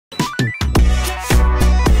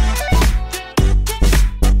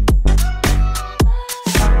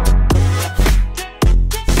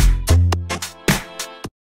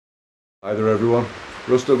Hi there everyone,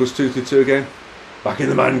 Russ Douglas 222 again, back in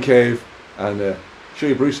the man cave, and show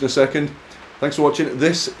you Bruce in a second. Thanks for watching.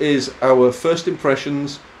 This is our first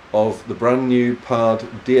impressions of the brand new PARD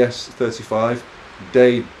DS35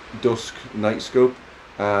 day, dusk, night scope,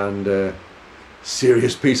 and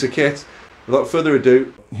serious piece of kit. Without further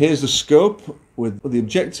ado, here's the scope with the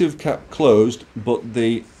objective cap closed, but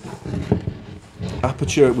the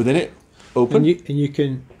aperture within it open. And you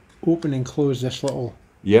can open and close this little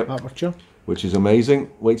aperture, which is amazing.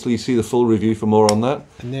 Wait till you see the full review for more on that.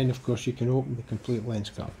 and then of course you can open the complete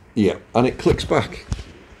lens cap. Yeah, and it clicks back.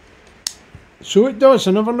 So it does.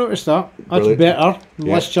 I never noticed that. That's Brilliant. better.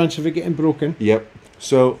 Less chance of it getting broken. Yep.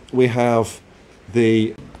 So we have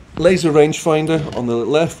the laser rangefinder on the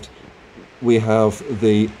left. We have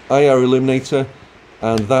the IR illuminator,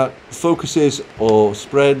 and that focuses or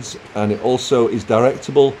spreads, and it also is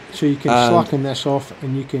directable. So you can slacken this off,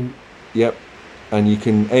 and you can. Yep. And you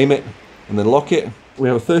can aim it and then lock it. We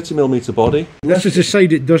have a 30mm body. This is the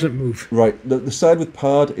side it doesn't move. Right. The side with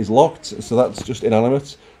PARD is locked, so that's just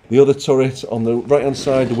inanimate. The other turret on the right hand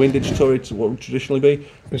side, the windage turret, what would traditionally be,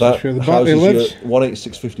 This is where the battery lives. Your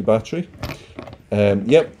 18650 battery.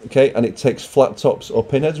 Yep, okay, and it takes flat tops or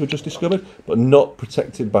pinheads, we just discovered, but not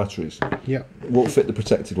protected batteries. Yep. It won't fit the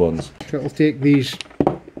protected ones. So it'll take these.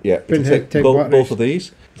 Yeah, Pinhead it'll take both of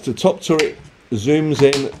these. So the top turret zooms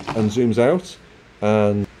in and zooms out,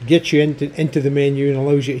 and Gets you into the menu and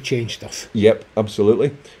allows you to change stuff. yep,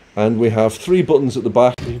 absolutely. And we have 3 buttons at the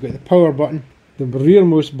back. So you've got the power button. The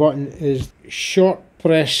rearmost button is short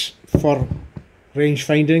press for range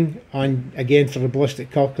finding, and again for the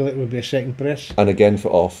ballistic calculator would be a second press. And again for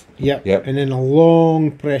off. Yep. Yep. And then a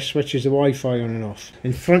long press switches the Wi-Fi on and off.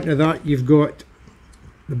 In front of that you've got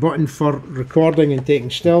the button for recording and taking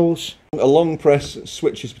stills. A long press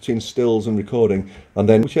switches between stills and recording, and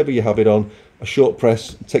then whichever you have it on, a short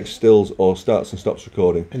press takes stills or starts and stops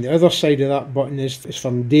recording. And the other side of that button is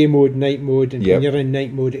from day mode, night mode, and Yep. when you're in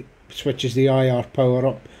night mode it switches the IR power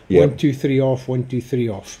up. Yep. 1, 2, 3 off, 1, 2, 3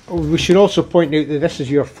 off. We should also point out that this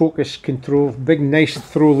is your focus control, big nice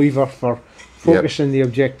throw lever for focusing the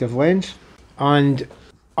objective lens, and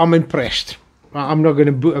I'm impressed. I'm not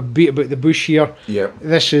going to beat about the bush here. Yep.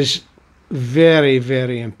 This is very,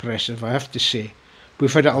 very impressive, I have to say.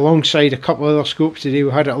 We've had it alongside a couple of other scopes today. We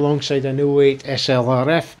had it alongside an 08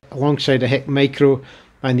 SLRF, alongside a HIC Micro,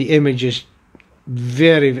 and the image is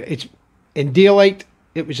it's in daylight.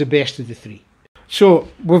 It was the best of the 3. So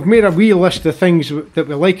we've made a wee list of things that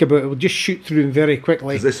we like about it. We'll just shoot through them very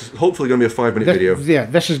quickly. This is hopefully going to be a 5-minute video. Yeah,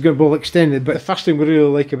 this is going to be extended, but the first thing we really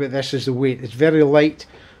like about this is the weight. It's very light.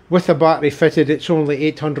 With the battery fitted, it's only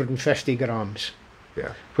 850 grams.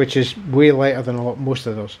 Yeah. Which is way lighter than most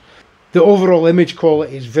of those. The overall image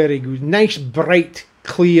quality is very good. Nice, bright,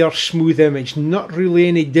 clear, smooth image. Not really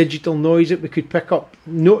any digital noise that we could pick up.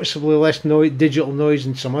 Noticeably less digital noise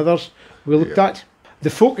than some others we looked at. The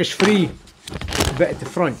focus-free bit at the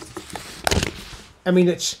front. I mean,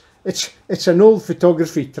 it's an old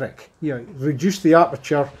photography trick. You know, reduce the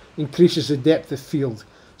aperture, increases the depth of field.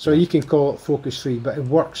 So you can call it focus-free, but it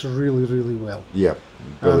works really, really well. Yeah.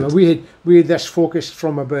 We had this focused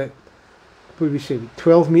from about, what did we say,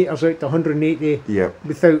 12 meters out to 180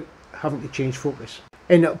 without having to change focus.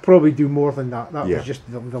 And it'll probably do more than that. That was just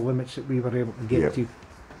the limits that we were able to get to.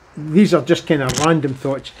 These are just kind of random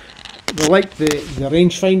thoughts. We like the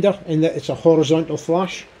rangefinder in that it's a horizontal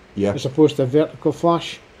flash as opposed to a vertical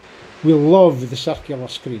flash. We love the circular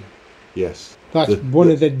screen. Yes. That's one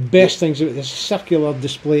of the best things about this circular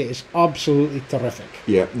display. Is absolutely terrific.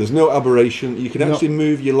 Yeah, there's no aberration. You can actually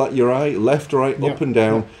move your eye left, right, up and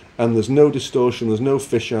down, and there's no distortion. There's no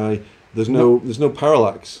fisheye. There's no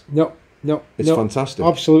parallax. No. It's fantastic.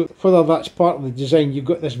 Absolutely. Whether that's part of the design, you've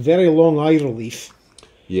got this very long eye relief.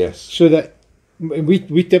 Yes. So that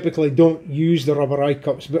we typically don't use the rubber eye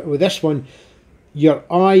cups, but with this one, your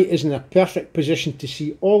eye is in a perfect position to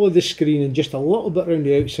see all of the screen and just a little bit around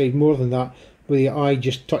the outside, more than that, with the eye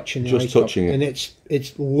just touching the eye cup. And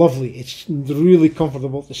it's lovely. It's really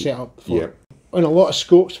comfortable to set up for. Yeah. On a lot of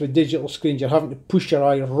scopes with digital screens, you're having to push your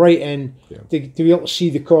eye right in to be able to see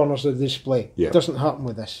the corners of the display. Yeah. It doesn't happen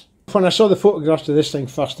with this. When I saw the photographs of this thing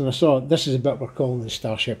first, and I saw this is a bit we're calling the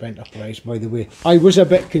Starship Enterprise, by the way, I was a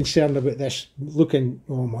bit concerned about this looking,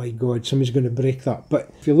 oh my god, somebody's going to break that.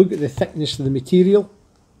 But if you look at the thickness of the material,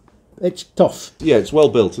 it's tough. Yeah, it's well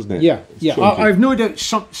built, isn't it? Yeah. I've no doubt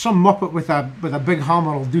some muppet with a big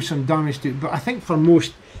hammer will do some damage to it, but I think for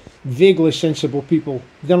most vaguely sensible people,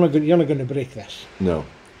 you're not going to break this. No.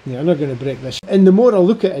 Yeah, I'm not going to break this. And the more I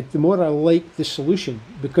look at it, the more I like the solution,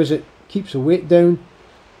 because it keeps the weight down.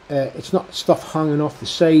 It's not stuff hanging off the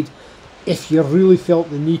side. If you really felt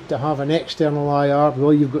the need to have an external IR,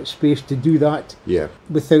 well, you've got space to do that Yeah.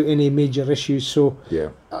 without any major issues. So Yeah.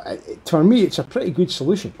 For me, it's a pretty good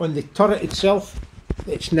solution. On the turret itself,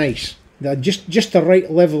 it's nice. They're just the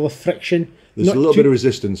right level of friction. There's a little bit of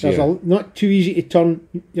resistance, yeah. Not too easy to turn.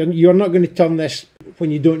 You're not going to turn this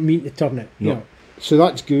when you don't mean to turn it. No. You know. So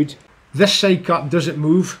that's good. This side cap doesn't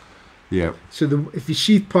move. Yeah. So if you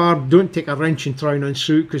see power, don't take a wrench and try and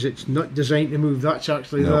unscrew it because it's not designed to move. That's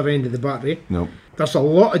actually the other end of the battery. No. There's a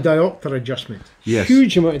lot of diopter adjustment. Yes.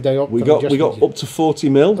 Huge amount of diopter adjustment. We got up to 40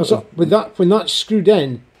 mil. With that, when that's screwed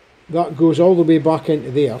in, that goes all the way back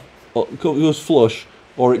into there. It goes flush,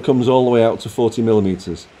 or it comes all the way out to 40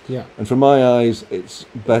 millimeters. Yeah. And for my eyes, it's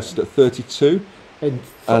best at 32.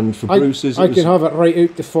 And for Bruce's, I can have it right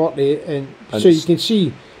out to 40, and so you can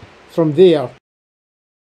see from there.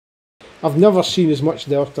 I've never seen as much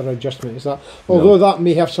diopter adjustment as that. Although that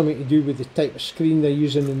may have something to do with the type of screen they're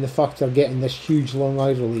using and the fact they're getting this huge long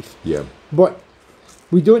eye relief. Yeah. But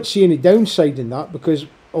we don't see any downside in that, because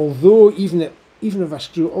although even if I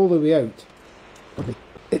screw it all the way out,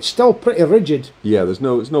 it's still pretty rigid. Yeah, there's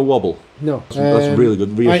no wobble. No. That's really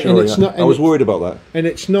good, reassuring. I was worried about that. And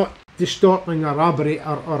it's not distorting or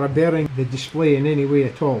aberring the display in any way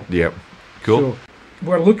at all. Yeah. Cool. So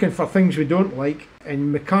we're looking for things we don't like,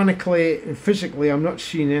 and mechanically and physically I'm not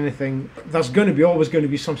seeing anything. There's always going to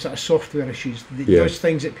be some sort of software issues that does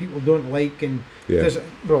things that people don't like, and the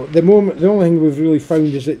only thing we've really found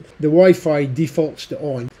is that the Wi-Fi defaults to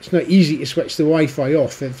on. It's not easy to switch the Wi-Fi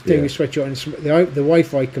off. Every time you switch it on, the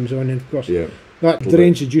Wi-Fi comes on, and of course that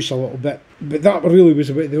drains the juice a little bit. But that really was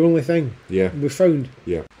about the only thing we found.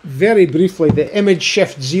 Yeah. Very briefly, the image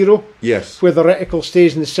shift 0, where the reticle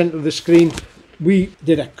stays in the centre of the screen. We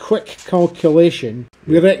did a quick calculation.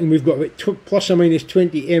 We reckon we've got about plus or minus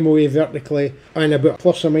 20 MOA vertically and about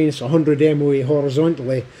plus or minus 100 MOA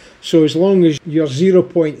horizontally. So as long as your 0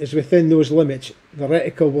 point is within those limits, the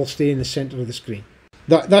reticle will stay in the centre of the screen.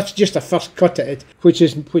 That's just a first cut at it, which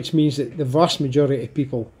means that the vast majority of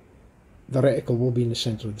people, the reticle will be in the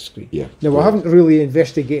centre of the screen. Yeah. Now, we haven't really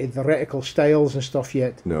investigated the reticle styles and stuff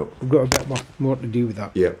yet. No. We've got a bit more to do with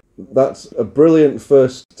that. Yeah. That's a brilliant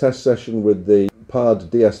first test session with the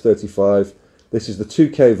PARD DS35. This is the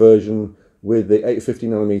 2K version with the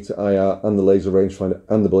 850mm IR and the laser rangefinder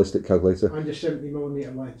and the ballistic calculator. And a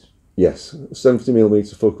 70mm lens. Yes,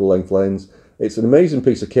 70mm focal length lens. It's an amazing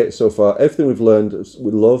piece of kit so far. Everything we've learned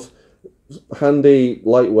we love. Handy,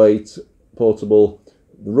 lightweight, portable.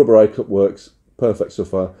 The rubber eye cup works perfect so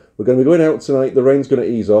far. We're going to be going out tonight. The rain's going to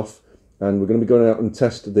ease off, and we're going to be going out and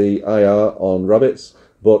test the IR on rabbits.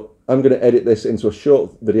 But I'm going to edit this into a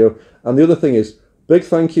short video. And the other thing is, big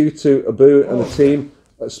thank you to Abu and the team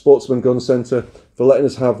at Sportsman Gun Centre for letting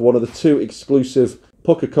us have one of the 2 exclusive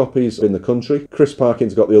pucker copies in the country. Chris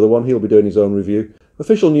Parkin's got the other one. He'll be doing his own review.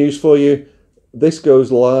 Official news for you. This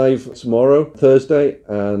goes live tomorrow, Thursday,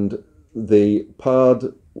 and the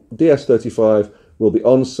PARD DS35 will be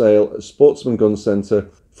on sale at Sportsman Gun Centre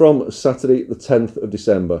from Saturday the 10th of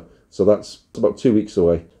December. So that's about 2 weeks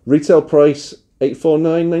away. Retail price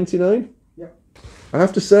 $849.99. Yep. I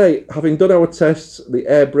have to say, having done our tests, the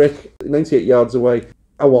air brick 98 yards away,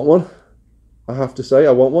 I want one. I have to say,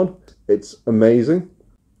 I want one. It's amazing.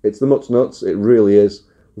 It's the much nuts. It really is.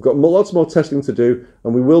 We've got lots more testing to do,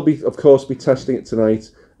 and we will be, of course, be testing it tonight.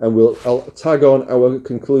 And I'll tag on our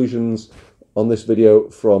conclusions on this video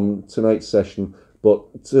from tonight's session.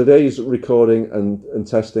 But today's recording and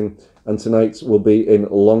testing, and tonight's will be in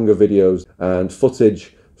longer videos and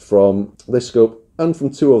footage from this scope and from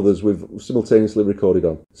 2 others we've simultaneously recorded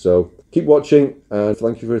on. So keep watching, and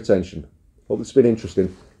thank you for your attention. Hope it's been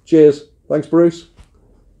interesting. Cheers. Thanks, Bruce.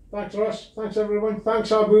 Thanks, Russ. Thanks, everyone.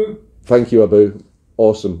 Thanks, Abu. Thank you, Abu.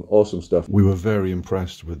 Awesome stuff. We were very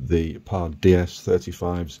impressed with the PARD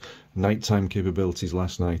DS35's nighttime capabilities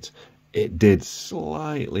last night. It did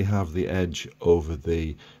slightly have the edge over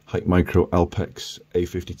the Hype Micro Alpex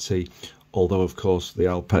A50T, although of course the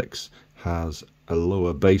Alpex has a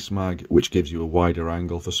lower base mag, which gives you a wider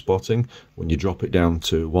angle for spotting when you drop it down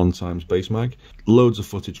to 1x base mag. Loads of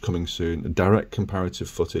footage coming soon, direct comparative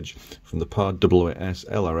footage from the PARD AAS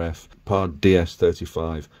LRF, PARD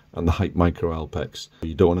DS35 and the Hype Micro Alpex.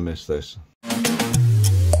 You don't want to miss this.